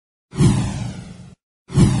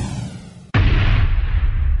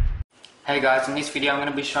Hey guys, in this video I'm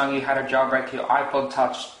going to be showing you how to jailbreak your iPod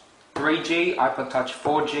Touch 3G, iPod Touch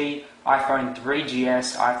 4G, iPhone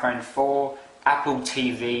 3GS, iPhone 4, Apple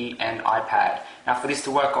TV and iPad. Now for this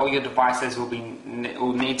to work, all your devices will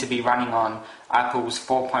need to be running on Apple's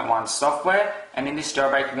 4.1 software, and in this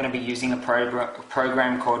jailbreak we're going to be using a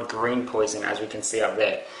program called Greenpois0n, as we can see up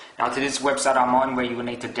there. Now to this website I'm on, where you will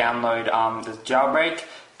need to download the jailbreak,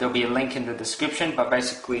 there'll be a link in the description, but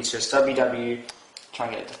basically it's just try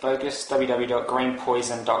and get it to focus,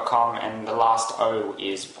 www.greenpois0n.com, and the last O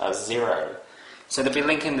is 0. So there'll be a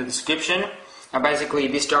link in the description. Now basically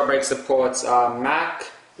this jailbreak supports Mac,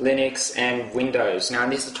 Linux and Windows. Now in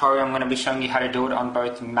this tutorial I'm going to be showing you how to do it on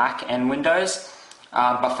both Mac and Windows,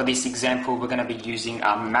 but for this example we're going to be using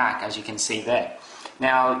Mac, as you can see there.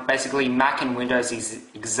 Now basically Mac and Windows is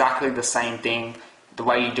exactly the same thing. The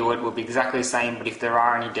way you do it will be exactly the same, but if there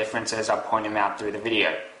are any differences I'll point them out through the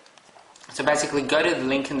video. So basically go to the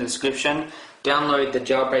link in the description, download the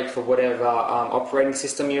jailbreak for whatever operating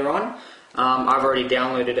system you're on. I've already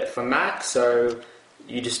downloaded it for Mac, so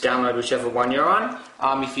you just download whichever one you're on.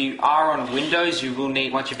 If you are on Windows, you will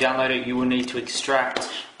need, once you've downloaded it, you will need to extract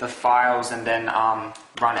the files and then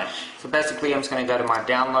run it. So basically I'm just going to go to my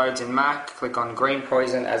downloads in Mac, click on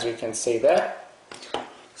Greenpois0n, as we can see there.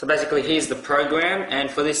 So basically here's the program, and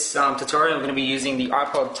for this tutorial I'm going to be using the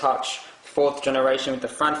iPod Touch 4th generation with the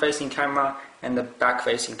front-facing camera and the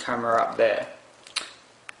back-facing camera up there.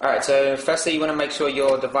 Alright, so firstly you want to make sure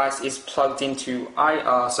your device is plugged into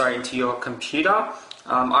your computer.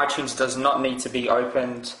 iTunes does not need to be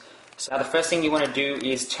opened. So the first thing you want to do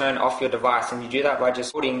is turn off your device, and you do that by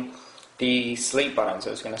just holding the sleep button.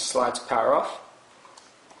 So it's going to slide to power off,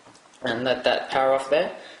 and let that power off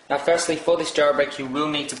there. Now firstly, for this jailbreak you will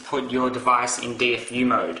need to put your device in DFU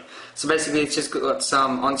mode. So basically it's just got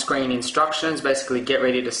some on-screen instructions. Basically, get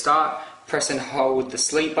ready to start, press and hold the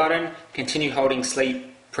sleep button, continue holding sleep,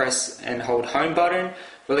 press and hold home button,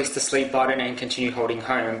 release the sleep button and continue holding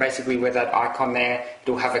home. And basically with that icon there,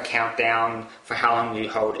 it'll have a countdown for how long you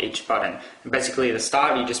hold each button. And basically at the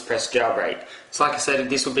start you just press jailbreak. So like I said,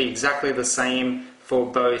 this will be exactly the same for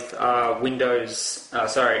both Windows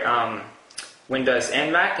and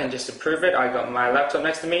Mac. And just to prove it, I got my laptop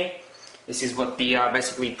next to me. This is what the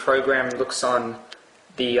basically program looks on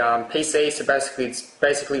the PC. So basically it's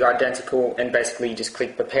basically identical, and basically you just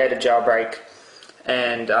click prepare to jailbreak,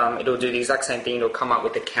 and it'll do the exact same thing. It'll come up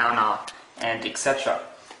with the counter and etc.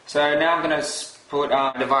 So now I'm going to put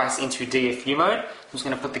our device into DFU mode. I'm just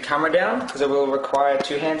going to put the camera down because it will require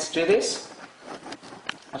two hands to do this.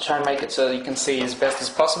 I'll try and make it so you can see as best as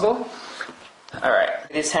possible. Alright,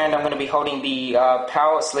 in this hand I'm going to be holding the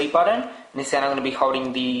power sleep button, in this hand I'm going to be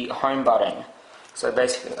holding the home button. So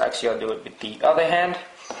basically, actually I'll do it with the other hand.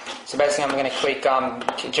 So basically I'm going to click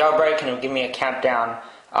jailbreak, and it'll give me a countdown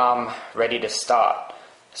ready to start.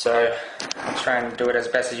 So I'll try and do it as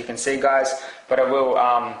best as you can see, guys, but I will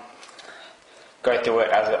go through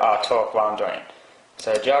it as I talk while I'm doing it.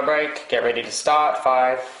 So jailbreak, get ready to start,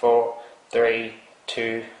 5, 4, 3,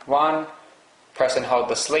 2, 1, press and hold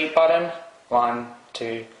the sleep button, 1,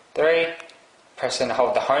 2, 3, press and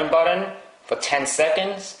hold the home button for 10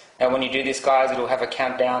 seconds. Now when you do this, guys, it'll have a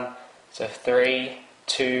countdown. So 3,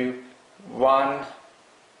 2, 1,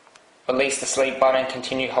 release the sleep button,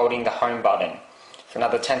 continue holding the home button for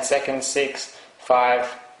another 10 seconds, 6,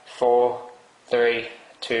 5, 4, 3,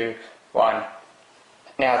 2, 1.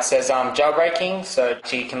 Now it says jailbreaking, so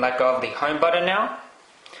you can let go of the home button now.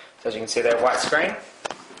 So as you can see there, white screen.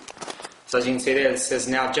 So as you can see there, it says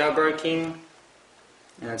now jailbreaking,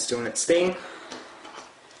 and it's doing its thing.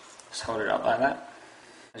 Just hold it up like that.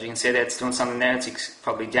 As you can see there, it's doing something there. It's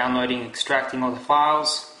probably downloading, extracting all the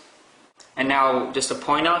files. And now just a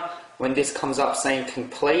pointer, when this comes up saying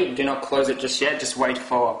complete, do not close it just yet. Just wait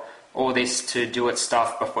for all this to do its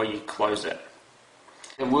stuff before you close it.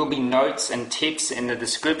 There will be notes and tips in the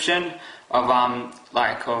description of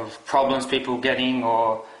of problems people are getting,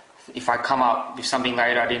 or if I come up with something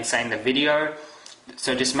later I didn't say in the video.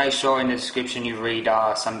 So just make sure in the description you read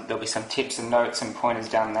there'll be some tips and notes and pointers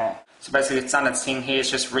down there. So basically it's done its thing here. It's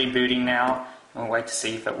just rebooting now, and we'll wait to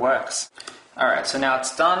see if it works. Alright, so now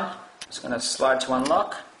it's done. I'm just going to slide to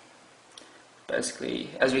unlock. Basically,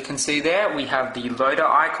 as we can see there, we have the loader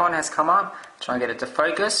icon has come up. Try and get it to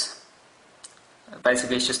focus.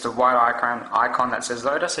 Basically it's just a white icon that says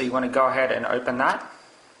loader, so you want to go ahead and open that.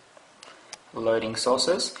 Loading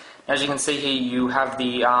sources. As you can see here, you have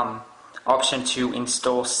the option to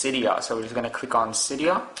install Cydia. So we're just going to click on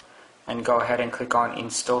Cydia and go ahead and click on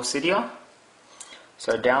install Cydia.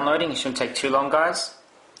 So downloading, it shouldn't take too long, guys.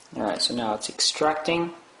 Alright, so now it's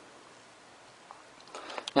extracting.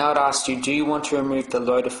 Now it asks you, do you want to remove the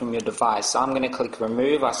loader from your device? So I'm going to click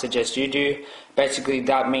remove. I suggest you do. Basically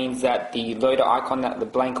that means that the loader icon, the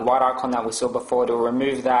blank white icon that we saw before, to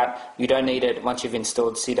remove that. You don't need it once you've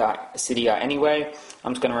installed Cydia anyway.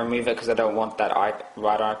 I'm just going to remove it because I don't want that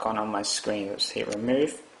white icon on my screen. Let's hit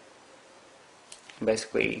remove.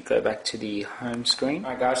 Basically go back to the home screen.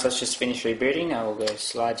 Alright guys, let's just finish rebooting. Now we'll go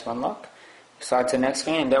slide to unlock. Slide to the next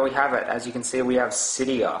screen, and there we have it. As you can see, we have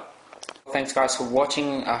Cydia. Thanks guys for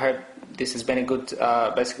watching. I hope this has been a good,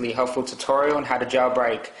 basically helpful tutorial on how to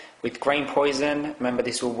jailbreak with Greenpois0n. Remember,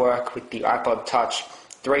 this will work with the iPod Touch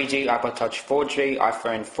 3G, iPod Touch 4G,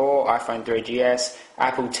 iPhone 4, iPhone 3GS,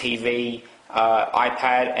 Apple TV,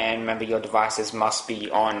 iPad, and remember your devices must be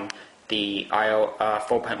on the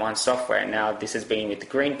 4.1 software. Now this has been with the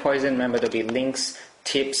Greenpois0n. Remember, there'll be links,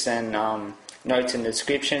 tips, and notes in the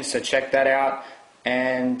description, so check that out.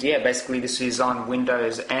 And yeah, basically this is on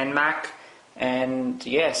Windows and Mac. And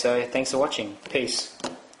yeah, so thanks for watching. Peace.